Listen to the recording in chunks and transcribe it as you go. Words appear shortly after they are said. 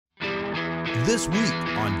This week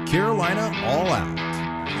on Carolina All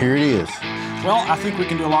Out. Here it is. Well, I think we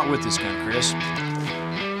can do a lot with this gun, Chris.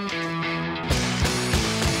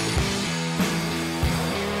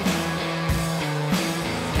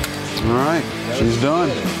 All right, she's done.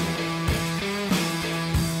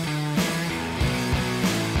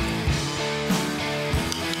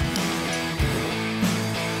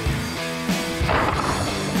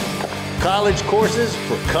 College courses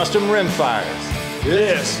for custom rimfires.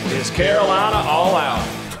 This is Carolina All Out.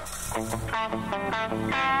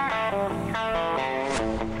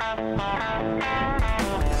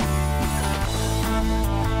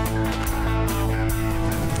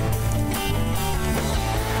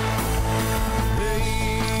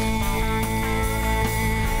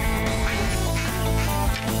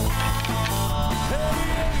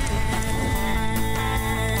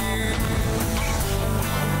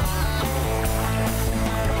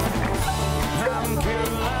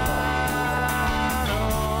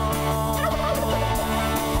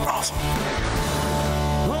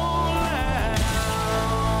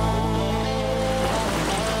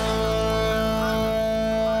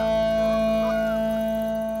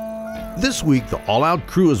 This week, the All Out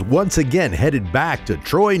crew is once again headed back to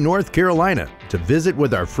Troy, North Carolina to visit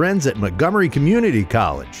with our friends at Montgomery Community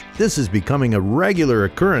College. This is becoming a regular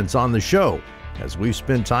occurrence on the show, as we've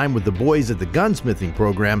spent time with the boys at the gunsmithing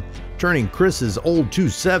program, turning Chris's old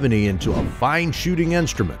 270 into a fine shooting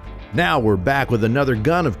instrument. Now we're back with another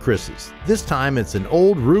gun of Chris's. This time it's an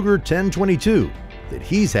old Ruger 1022 that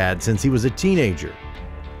he's had since he was a teenager.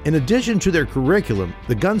 In addition to their curriculum,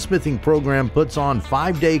 the gunsmithing program puts on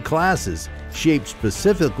 5-day classes shaped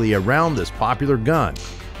specifically around this popular gun,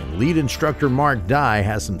 and lead instructor Mark Dye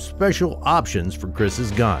has some special options for Chris's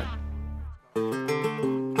gun.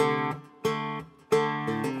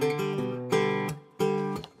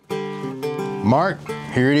 Mark,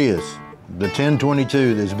 here it is. The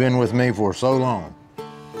 1022 that's been with me for so long.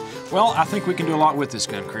 Well, I think we can do a lot with this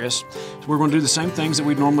gun, Chris. So we're going to do the same things that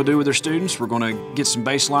we'd normally do with our students. We're going to get some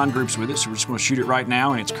baseline groups with it, so we're just going to shoot it right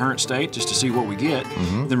now in its current state just to see what we get.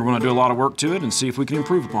 Then we're going to do a lot of work to it and see if we can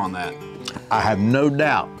improve upon that. I have no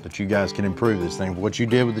doubt that you guys can improve this thing. What you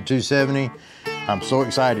did with the 270, I'm so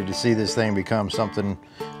excited to see this thing become something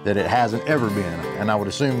that it hasn't ever been, and I would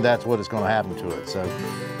assume that's what is going to happen to it. So,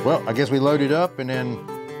 well, I guess we load it up and then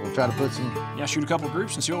we'll try to put some... Yeah, shoot a couple of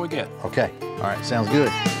groups and see what we get. Okay, all right, sounds good.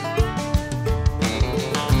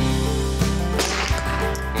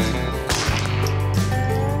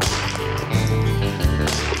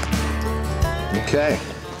 Okay.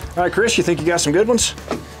 All right, Chris, you think you got some good ones?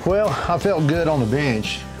 Well, I felt good on the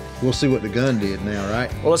bench. We'll see what the gun did now,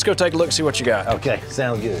 right? Well, let's go take a look and see what you got. Okay,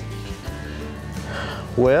 sounds good.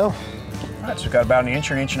 Well. All right, so we've got about an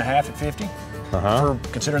inch or an inch and a half at 50. For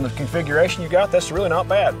considering the configuration you got, that's really not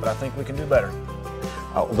bad, but I think we can do better.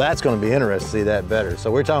 Oh, that's going to be interesting to see that better.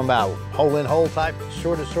 So we're talking about hole-in-hole type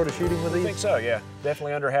sort of shooting with these? I think so, yeah.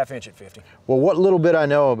 Definitely under ½ inch at 50. Well, what little bit I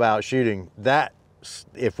know about shooting, that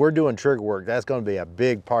if we're doing trigger work, that's going to be a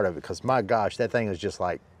big part of it, because my gosh, that thing is just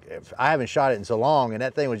like, if I haven't shot it in so long, and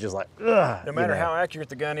that thing was just like, ugh. No matter how accurate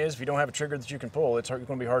the gun is, if you don't have a trigger that you can pull, it's going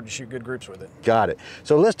to be hard to shoot good groups with it. Got it.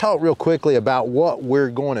 So let's talk real quickly about what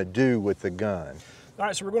we're going to do with the gun. All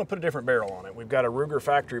right, so we're going to put a different barrel on it. We've got a Ruger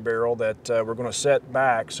factory barrel that we're going to set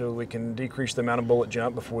back so we can decrease the amount of bullet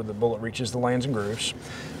jump before the bullet reaches the lands and grooves.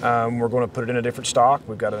 We're going to put it in a different stock.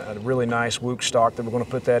 We've got a really nice Wook stock that we're going to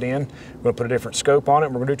put that in. We're going to put a different scope on it,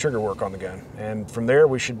 and we're going to do trigger work on the gun. And from there,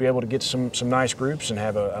 we should be able to get some nice groups and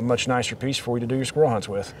have a much nicer piece for you to do your squirrel hunts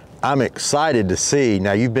with. I'm excited to see.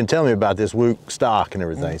 Now, you've been telling me about this Wook stock and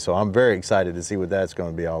everything, so I'm very excited to see what that's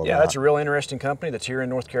going to be all about. Yeah, that's a real interesting company that's here in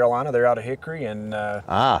North Carolina. They're out of Hickory, and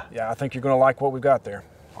yeah, I think you're going to like what we've got there.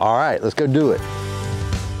 All right, let's go do it.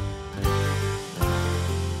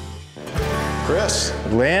 Chris.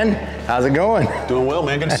 Lynn, how's it going? Doing well,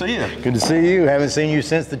 man. Good to see you. Good to see you. Haven't seen you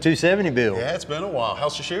since the 270 build. Yeah, it's been a while.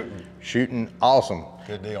 How's the shooting? Shooting awesome.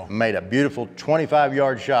 Good deal. Made a beautiful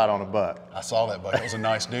 25-yard shot on a buck. I saw that buck. It was a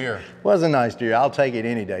nice deer. Was a nice deer. I'll take it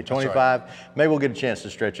any day. 25. Right. Maybe we'll get a chance to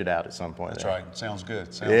stretch it out at some point. That's there. right. Sounds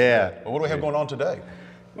good. Sounds Yeah. good. Well, what do we have going on today?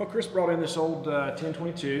 Well, Chris brought in this old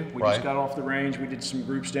 1022. We just got off the range. We did some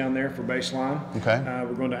groups down there for baseline. Okay.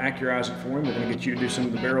 We're going to accurize it for him. We're going to get you to do some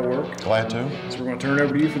of the barrel work. Glad to. So we're going to turn it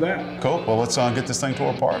over to you for that. Cool. Well, let's get this thing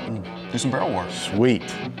tore apart and do some barrel work. Sweet.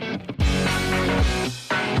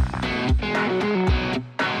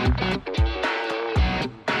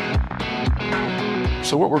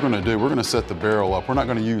 So what we're going to do, we're going to set the barrel up. We're not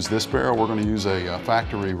going to use this barrel. We're going to use a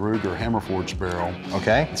factory Ruger hammer forged barrel.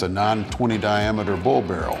 Okay. It's a 920 diameter bull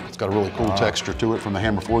barrel. It's got a really cool texture to it from the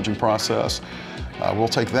hammer forging process. we'll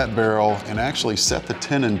take that barrel and actually set the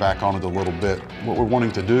tenon back on it a little bit. What we're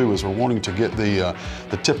wanting to do is we're wanting to get the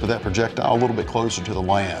tip of that projectile a little bit closer to the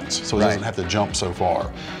lands so it doesn't have to jump so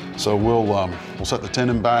far. So we'll set the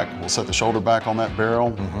tenon back, we'll set the shoulder back on that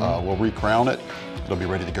barrel, we'll recrown it, it'll be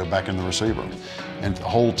ready to go back in the receiver. And the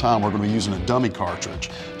whole time we're going to be using a dummy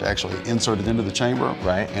cartridge to actually insert it into the chamber.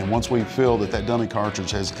 Right. And once we feel that that dummy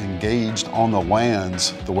cartridge has engaged on the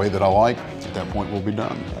lands the way that I like, at that point we'll be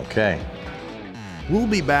done. Okay. We'll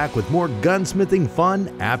be back with more gunsmithing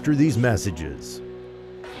fun after these messages.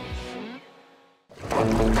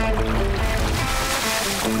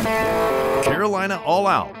 Carolina All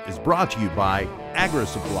Out is brought to you by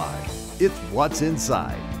Agri-Supply. It's what's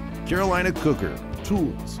inside. Carolina Cooker,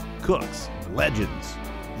 Tools, Cooks, Legends.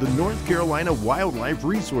 The North Carolina Wildlife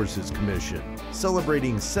Resources Commission,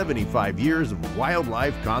 celebrating 75 years of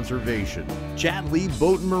wildlife conservation. Chatley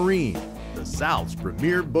Boat and Marine, the South's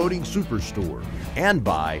premier boating superstore. And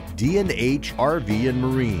by D&H RV and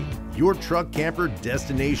Marine, your truck camper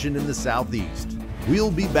destination in the Southeast.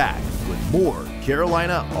 We'll be back with more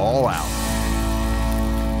Carolina All Out.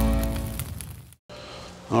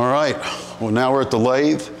 All right, well now we're at the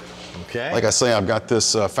lathe. Okay. Like I say, I've got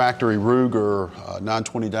this factory Ruger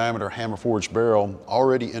 920 diameter hammer forged barrel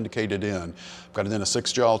already indicated in. I've got it in a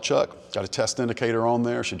 6-jaw chuck, got a test indicator on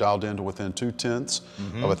there. She dialed in to within 0.2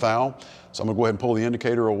 of a thou. So I'm gonna go ahead and pull the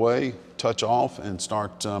indicator away, touch off, and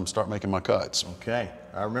start making my cuts. Okay.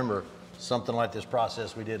 I remember something like this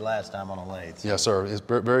process we did last time on a lathe. Yes, sir. It's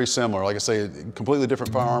very similar. Like I say, completely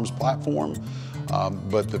different firearms platform,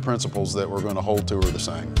 but the principles that we're going to hold to are the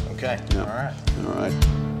same. Okay. Yeah. All right. All right.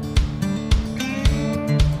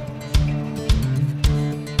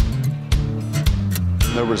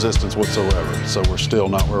 No resistance whatsoever, so we're still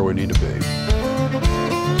not where we need to be.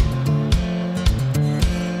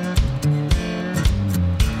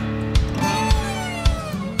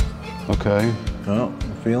 Okay. Oh,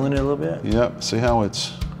 feeling it a little bit? Yep, see how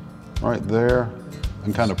it's right there?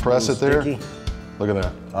 And kind of press it there. Sticky. Look at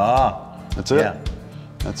that. Ah. That's it. Yeah.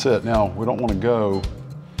 That's it. Now, we don't want to go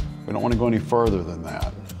any further than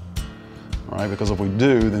that. All right, because if we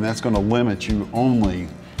do, then that's going to limit you only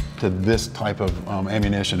to this type of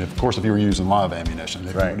ammunition. Of course, if you were using live ammunition,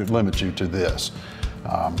 it would limit you to this.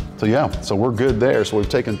 So yeah, so we're good there. So we've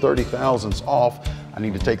taken 30 thousandths off. I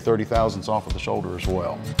need to take 30 thousandths off of the shoulder as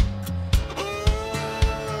well.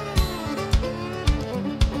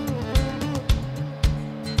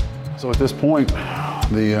 So at this point,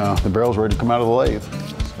 the barrel's ready to come out of the lathe.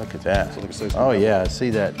 Look at that. Oh yeah, I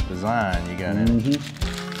see that design you got in it.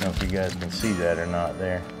 I don't know if you guys can see that or not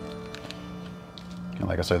there. And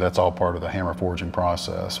like I say, that's all part of the hammer forging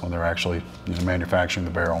process when they're actually manufacturing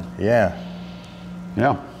the barrel. Yeah.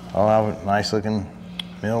 Yeah. Oh, nice looking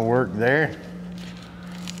mill work there.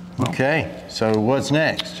 Okay, so what's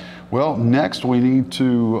next? Well, next we need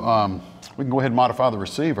to, we can go ahead and modify the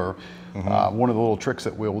receiver. One of the little tricks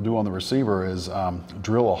that we'll do on the receiver is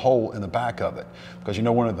drill a hole in the back of it. Because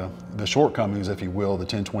one of the shortcomings, if you will, the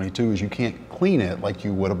 1022 is you can't clean it like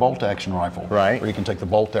you would a bolt action rifle. Right. Where you can take the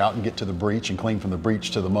bolt out and get to the breech and clean from the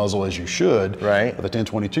breech to the muzzle as you should. Right. But the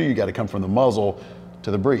 1022, you got to come from the muzzle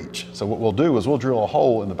to the breech. So what we'll do is we'll drill a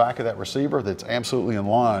hole in the back of that receiver that's absolutely in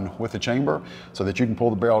line with the chamber so that you can pull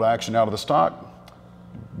the barrel action out of the stock,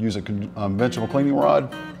 use a conventional cleaning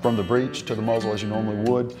rod from the breech to the muzzle as you normally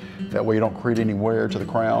would. That way you don't create any wear to the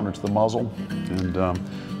crown or to the muzzle, and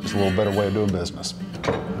just a little better way of doing business.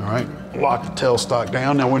 All right, lock the tailstock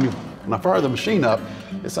down. Now when I fire the machine up,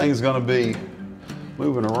 this thing's gonna be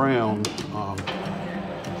moving around,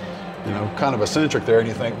 kind of eccentric there, and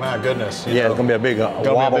you think, my goodness. Yeah, it's gonna be a big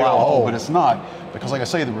wobble out hole. But it's not, because like I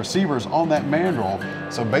say, the receiver's on that mandrel,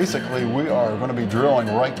 so basically we are gonna be drilling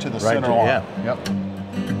right to the center line. Yeah. Yep.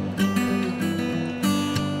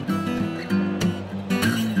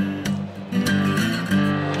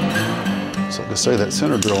 So to say that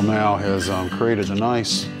center drill now has created a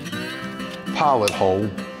nice pilot hole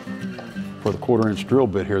for the 1/4-inch drill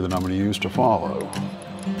bit here that I'm going to use to follow.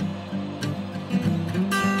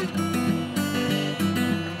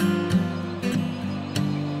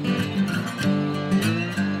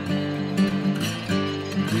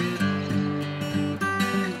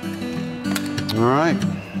 All right,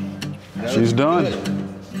 she's done.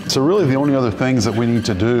 So really the only other things that we need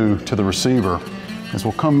to do to the receiver is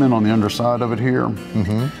we'll come in on the underside of it here,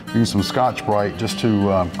 use some Scotch-Brite just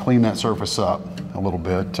to clean that surface up a little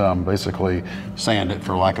bit, basically sand it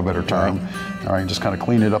for lack of a better term. All right, just kind of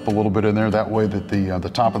clean it up a little bit in there, that way that the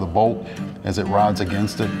top of the bolt, as it rides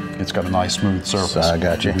against it, it's got a nice smooth surface. I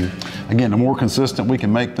got you. Again, the more consistent we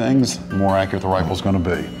can make things, the more accurate the rifle's gonna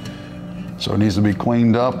be. So it needs to be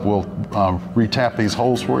cleaned up. We'll re-tap these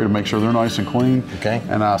holes for you to make sure they're nice and clean. Okay.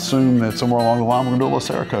 And I assume that somewhere along the line we're gonna do a little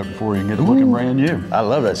Cerakote for you and get it looking brand new. I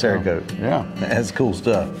love that Cerakote. Yeah. That's cool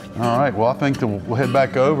stuff. All right, well I think that we'll head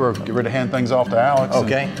back over, get ready to hand things off to Alex.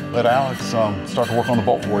 Okay. And let Alex start to work on the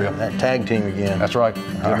bolt for you. That tag team again. That's right.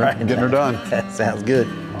 Getting her done. That sounds good.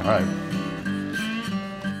 All right.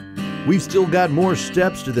 We've still got more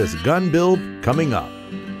steps to this gun build coming up.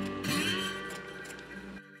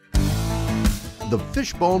 The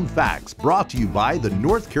Fishbone Facts, brought to you by the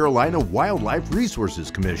North Carolina Wildlife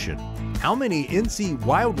Resources Commission. How many NC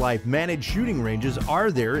Wildlife managed shooting ranges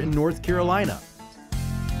are there in North Carolina?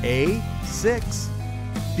 A, 6,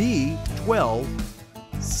 B, 12,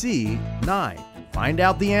 C, 9. Find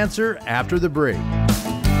out the answer after the break.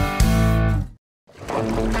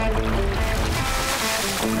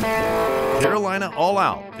 Carolina All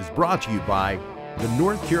Out is brought to you by the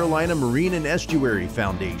North Carolina Marine and Estuary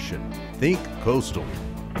Foundation. Think coastal.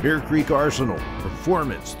 Bear Creek Arsenal,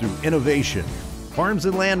 performance through innovation. Farms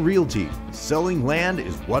and Land Realty, selling land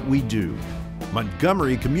is what we do.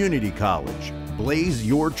 Montgomery Community College, blaze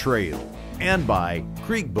your trail. And by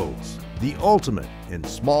Creek Boats, the ultimate in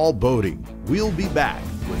small boating. We'll be back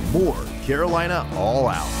with more Carolina All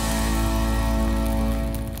Out.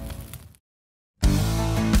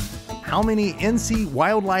 How many NC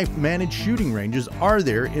Wildlife managed shooting ranges are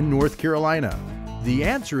there in North Carolina? The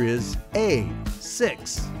answer is A,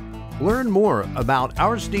 6. Learn more about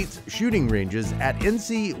our state's shooting ranges at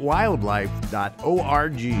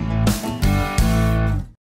ncwildlife.org.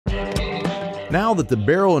 Now that the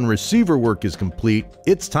barrel and receiver work is complete,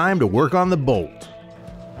 it's time to work on the bolt.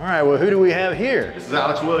 All right, well, who do we have here? This is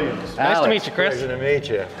Alex Williams. Nice to meet you, Chris. Pleasure to meet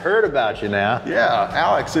you. Heard about you now. Yeah,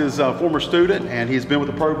 Alex is a former student and he's been with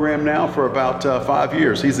the program now for about 5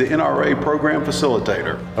 years. He's the NRA program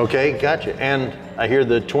facilitator. Okay, gotcha. And I hear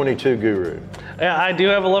the 22 guru. Yeah, I do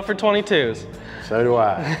have a love for 22s. So do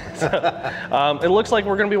I. It looks like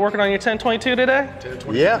we're going to be working on your 1022 today.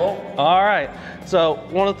 1022 Yeah. bolt. All right. So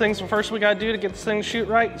one of the things first we got to do to get this thing to shoot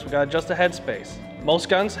right is we got to adjust the headspace. Most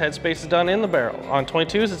guns, headspace is done in the barrel. On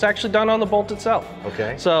 22s, it's actually done on the bolt itself.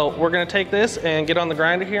 Okay. So we're going to take this and get on the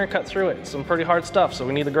grinder here and cut through it. It's some pretty hard stuff, so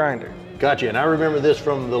we need the grinder. Gotcha. And I remember this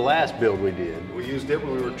from the last build we did. We used it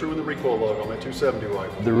when we were true in the recoil lug on that 270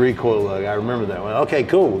 rifle. The recoil lug. I remember that one. Okay,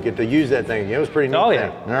 cool. We'll get to use that thing again. It was pretty neat. Oh,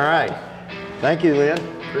 yeah. thing. All right. Thank you, Lynn.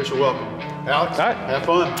 Chris, you're welcome. Alex, All right. have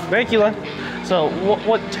fun. Thank you, Len. So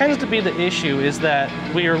what tends to be the issue is that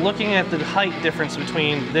we are looking at the height difference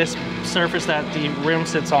between this surface that the rim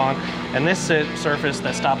sits on and this surface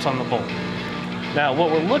that stops on the bolt. Now,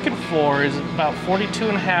 what we're looking for is about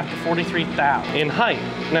 42.5 to 43 thou in height.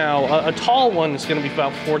 Now, a tall one is going to be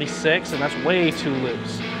about 46, and that's way too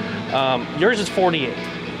loose. Yours is 48.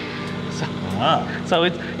 So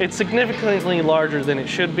it's significantly larger than it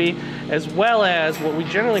should be, as well as what we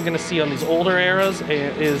generally going to see on these older eras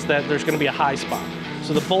is that there's going to be a high spot.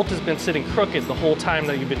 So the bolt has been sitting crooked the whole time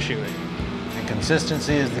that you've been shooting. And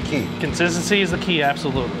consistency is the key. Consistency is the key,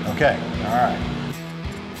 absolutely. Okay. All right.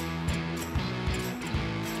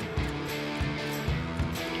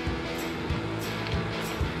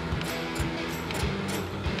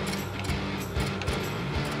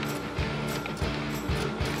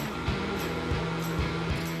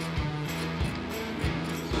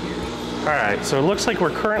 All right, so it looks like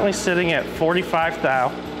we're currently sitting at 45 thou,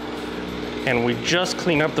 and we just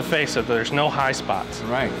cleaned up the face so there's no high spots.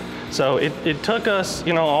 Right. So it took us,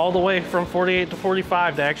 all the way from 48 to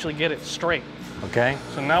 45 to actually get it straight. Okay.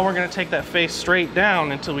 So now we're gonna take that face straight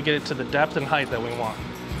down until we get it to the depth and height that we want.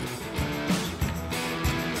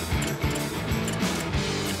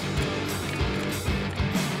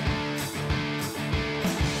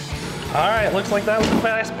 All right, looks like that was a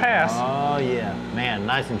fast pass. Oh yeah, man,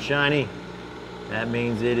 nice and shiny. That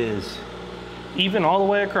means it is Even all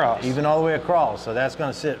the way across. even all the way across. So that's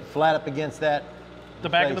going to sit flat up against that. the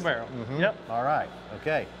back of face. the barrel. Mhm. Yep. All right.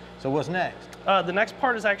 Okay. So what's next? The next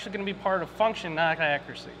part is actually going to be part of function, not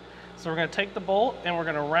accuracy. So we're going to take the bolt and we're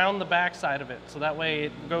going to round the back side of it. So that way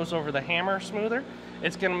it goes over the hammer smoother.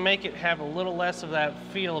 It's going to make it have a little less of that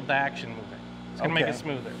feel of the action moving. It's going to make it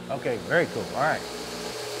smoother. Okay. Very cool. All right.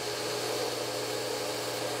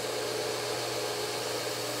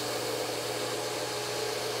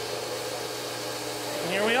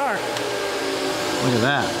 And here we are. Look at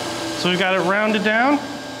that. So we've got it rounded down.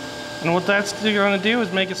 And what that's going to do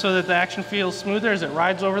is make it so that the action feels smoother as it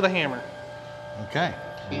rides over the hammer. Okay.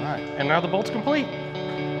 All right. And now the bolt's complete.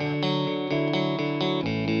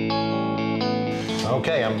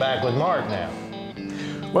 Okay. I'm back with Mark now.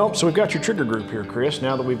 Well, so we've got your trigger group here, Chris.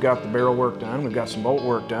 Now that we've got the barrel work done, we've got some bolt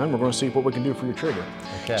work done, we're going to see what we can do for your trigger.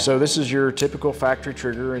 Okay. So this is your typical factory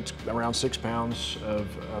trigger. It's around 6 pounds of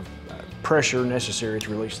pressure necessary to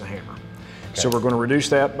release the hammer. So we're going to reduce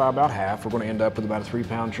that by about half. We're going to end up with about a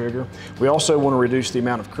 3-pound trigger. We also want to reduce the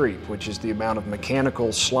amount of creep, which is the amount of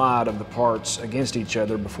mechanical slide of the parts against each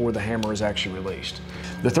other before the hammer is actually released.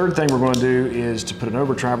 The third thing we're going to do is to put an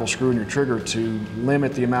over travel screw in your trigger to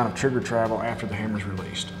limit the amount of trigger travel after the hammer is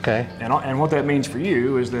released. Okay. And what that means for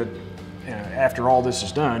you is that after all this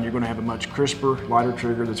is done, you're going to have a much crisper, lighter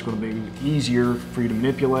trigger that's going to be easier for you to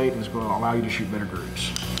manipulate and it's going to allow you to shoot better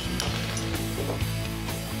grooves.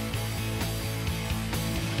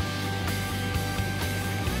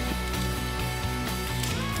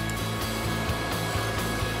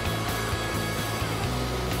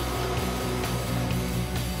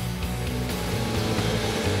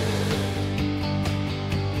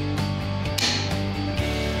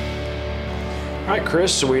 All right,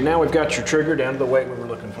 Chris, so we've got your trigger down to the weight we were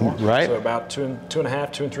looking for. Right. So about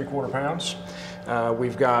 2.5, 2 3/4 pounds.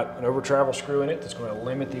 We've got an over travel screw in it that's going to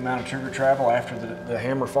limit the amount of trigger travel after the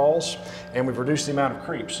hammer falls, and we've reduced the amount of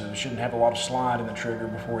creep, so it shouldn't have a lot of slide in the trigger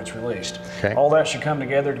before it's released. Okay. All that should come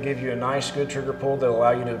together to give you a nice, good trigger pull that'll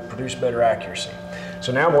allow you to produce better accuracy.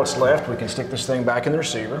 So now what's left, we can stick this thing back in the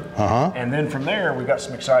receiver, and then from there we've got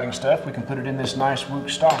some exciting stuff. We can put it in this nice Wook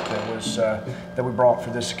stock that we brought for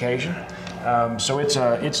this occasion. So it's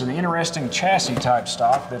an interesting chassis type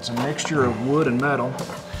stock that's a mixture of wood and metal.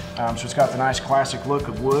 So it's got the nice classic look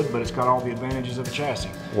of wood, but it's got all the advantages of a chassis.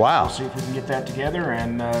 Wow. We'll see if we can get that together,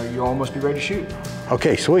 and you'll almost be ready to shoot.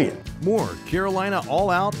 Okay, sweet. More Carolina All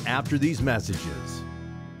Out after these messages.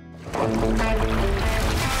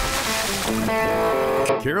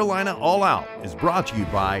 Carolina All Out is brought to you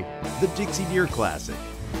by the Dixie Deer Classic,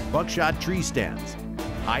 Buckshot Tree Stands,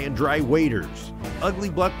 High and Dry Waders,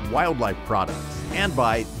 Ugly Buck Wildlife Products, and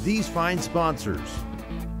by these fine sponsors.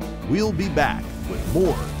 We'll be back with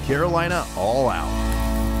more Carolina All Out.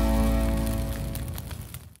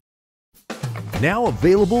 Now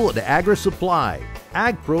available at Agri Supply,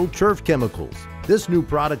 AgPro Turf Chemicals. This new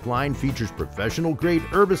product line features professional-grade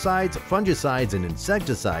herbicides, fungicides, and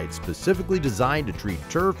insecticides specifically designed to treat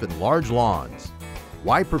turf and large lawns.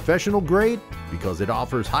 Why professional grade? Because it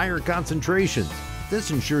offers higher concentrations. This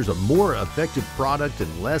ensures a more effective product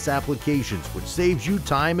and less applications, which saves you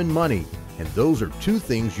time and money. And those are two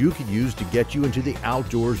things you could use to get you into the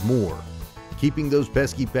outdoors more. Keeping those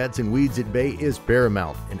pesky pets and weeds at bay is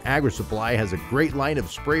paramount, and Agri Supply has a great line of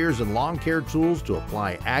sprayers and lawn care tools to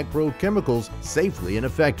apply AgPro chemicals safely and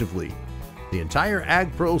effectively. The entire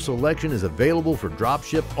AgPro selection is available for drop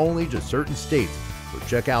ship only to certain states, so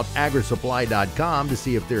check out agrisupply.com to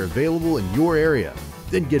see if they're available in your area.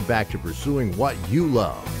 Then get back to pursuing what you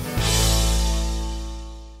love.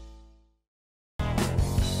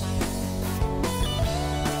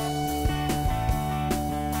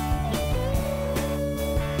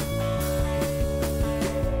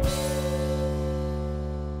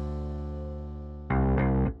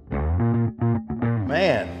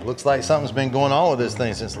 Man, looks like something's been going on with this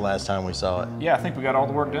thing since the last time we saw it. Yeah, I think we got all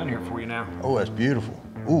the work done here for you now. Oh, that's beautiful.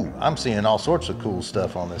 Ooh, I'm seeing all sorts of cool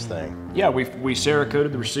stuff on this thing. Yeah, we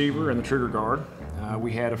Cerakoted the receiver and the trigger guard.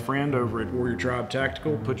 We had a friend over at Warrior Tribe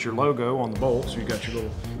Tactical put your logo on the bolt, so you got your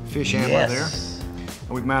little fish hammer there. And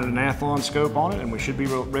we've mounted an Athlon scope on it, and we should be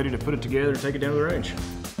ready to put it together and take it down to the range.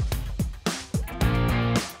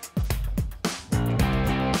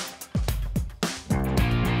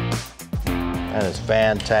 That is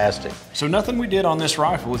fantastic. So nothing we did on this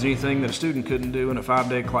rifle is anything that a student couldn't do in a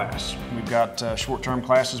 5-day class. We've got short-term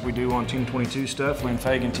classes we do on 1022 stuff. Lynn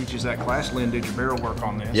Fagan teaches that class. Lynn did your barrel work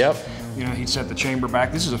on this. Yep. You know, he'd set the chamber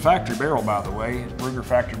back. This is a factory barrel, by the way, Ruger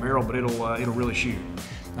factory barrel, but it'll really shoot.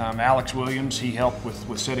 Alex Williams, he helped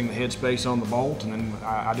with setting the headspace on the bolt, and then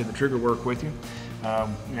I did the trigger work with you.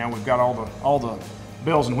 Now we've got all the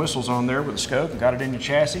bells and whistles on there with the scope and got it in your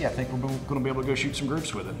chassis. I think we're going to be able to go shoot some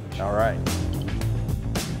groups with it. All right.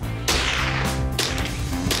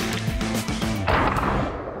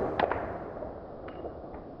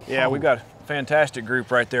 Yeah, we've got a fantastic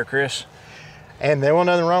group right there, Chris. And there wasn't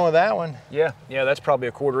nothing wrong with that one. Yeah, that's probably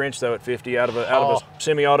a 1/4 inch though at 50 out of a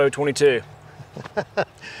semi-auto 22.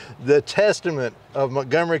 The testament of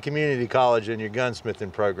Montgomery Community College and your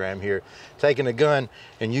gunsmithing program here. Taking a gun,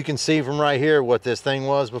 and you can see from right here what this thing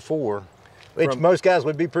was before. Which most guys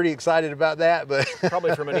would be pretty excited about that, but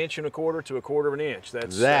probably from 1 1/4 to 1/4 inch.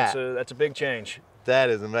 That's a big change. That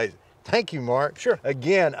is amazing. Thank you, Mark. Sure.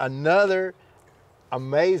 Again, another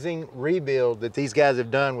amazing rebuild that these guys have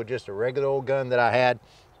done with just a regular old gun that I had.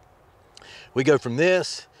 We go from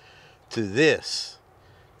this to this.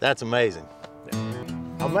 That's amazing.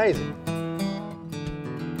 Amazing.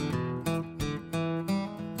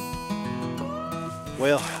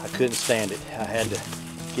 Well, I couldn't stand it. I had to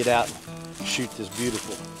get out and shoot this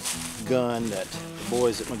beautiful gun that the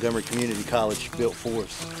boys at Montgomery Community College built for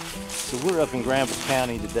us. So we're up in Granville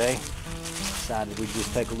County today. Decided we'd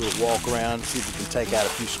just take a little walk around, see if we can take out a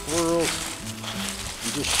few squirrels,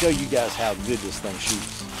 and just show you guys how good this thing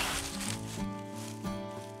shoots.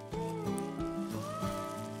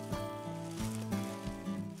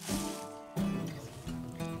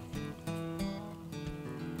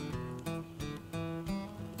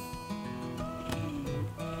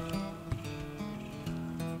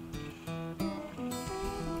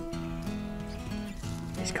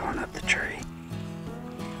 He's going up the tree.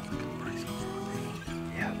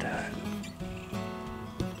 Yeah, do it.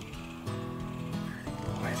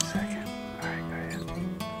 Wait a second. All right, go ahead.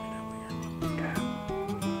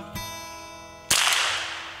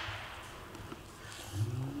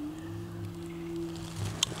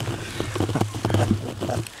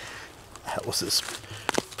 That was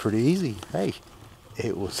pretty easy. Hey,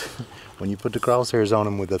 it was, when you put the crosshairs on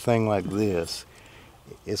them with a thing like this,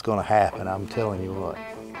 it's gonna happen, I'm telling you what.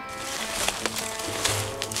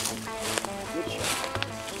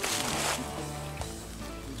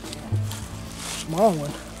 Small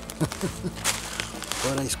one.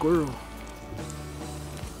 But a squirrel.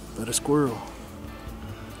 But a squirrel.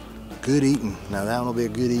 Good eating. Now that one will be a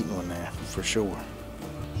good eating one there, for sure.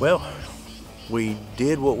 Well, we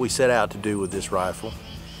did what we set out to do with this rifle,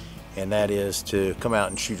 and that is to come out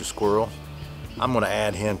and shoot a squirrel. I'm going to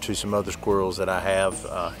add him to some other squirrels that I have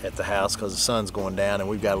at the house because the sun's going down and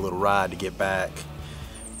we've got a little ride to get back.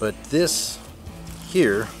 But this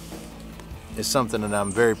here is something that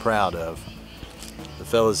I'm very proud of. The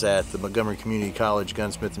fellas at the Montgomery Community College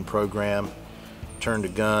gunsmithing program turned a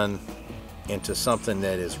gun into something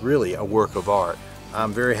that is really a work of art.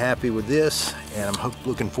 I'm very happy with this, and I'm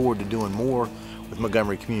looking forward to doing more with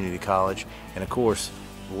Montgomery Community College, and of course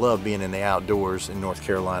love being in the outdoors in North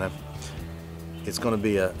Carolina. It's going to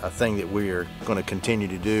be a thing that we are going to continue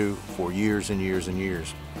to do for years and years and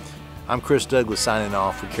years. I'm Chris Douglas signing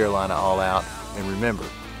off for Carolina All Out, and remember,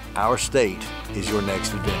 our state is your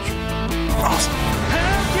next adventure. Awesome.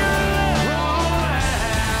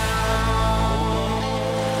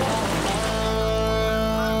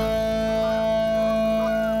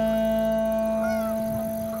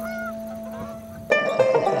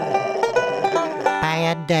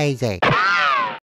 Daisy.